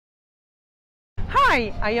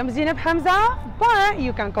Hi, I am Zainab Hamza, but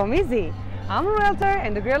you can call me Z. I'm a realtor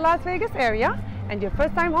in the Greater Las Vegas area and your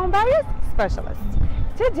first-time home buyers specialist.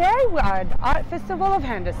 Today we are at the Art Festival of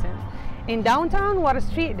Henderson in downtown Water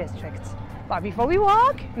Street District. But before we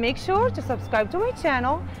walk, make sure to subscribe to my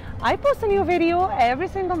channel. I post a new video every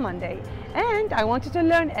single Monday, and I want you to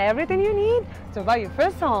learn everything you need to buy your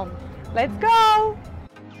first home. Let's go!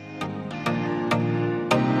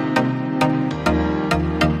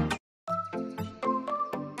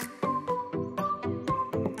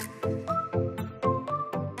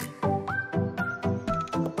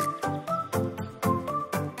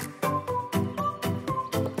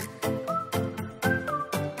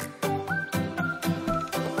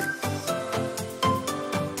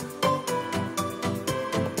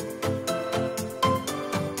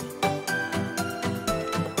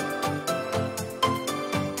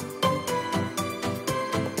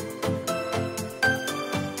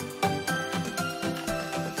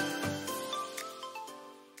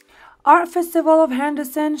 Art Festival of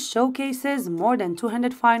Henderson showcases more than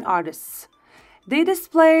 200 fine artists. They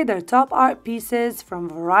display their top art pieces from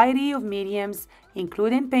a variety of mediums,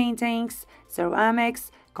 including paintings,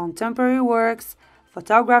 ceramics, contemporary works,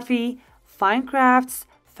 photography, fine crafts,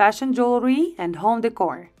 fashion jewelry, and home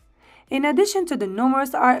decor. In addition to the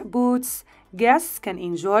numerous art booths, guests can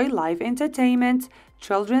enjoy live entertainment,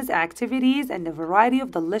 children's activities, and a variety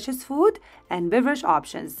of delicious food and beverage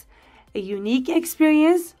options. A unique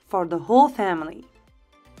experience for the whole family.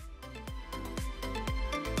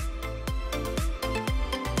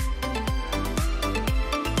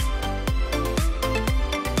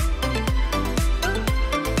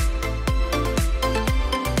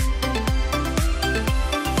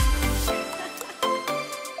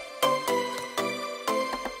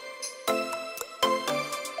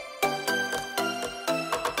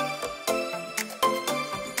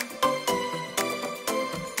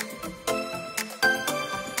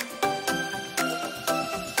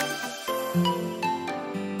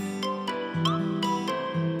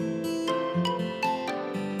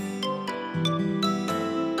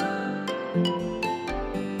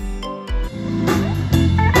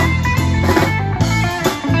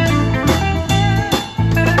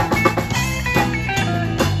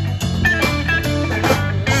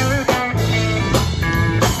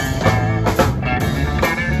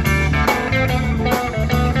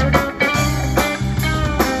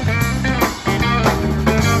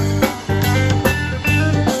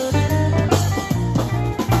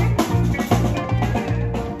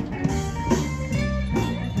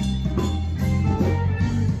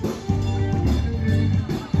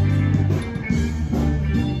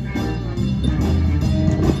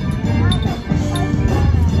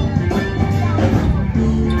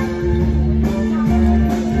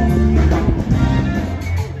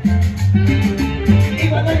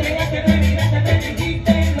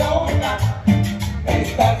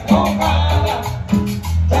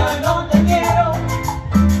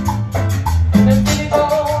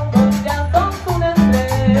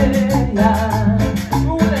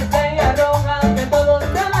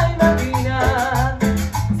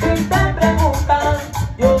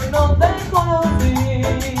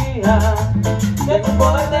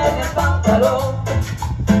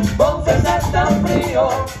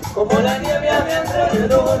 Como la nieve a mi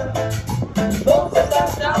alrededor, vos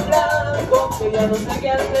estás tan blanco que ya no sé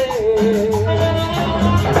qué hacer.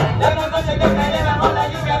 La noche que me llevamos la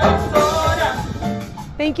lluvia 2 horas.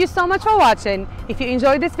 Thank you so much for watching. If you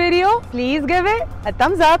enjoyed this video, please give it a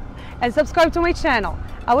thumbs up and subscribe to my channel.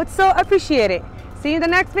 I would so appreciate it. See you in the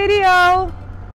next video.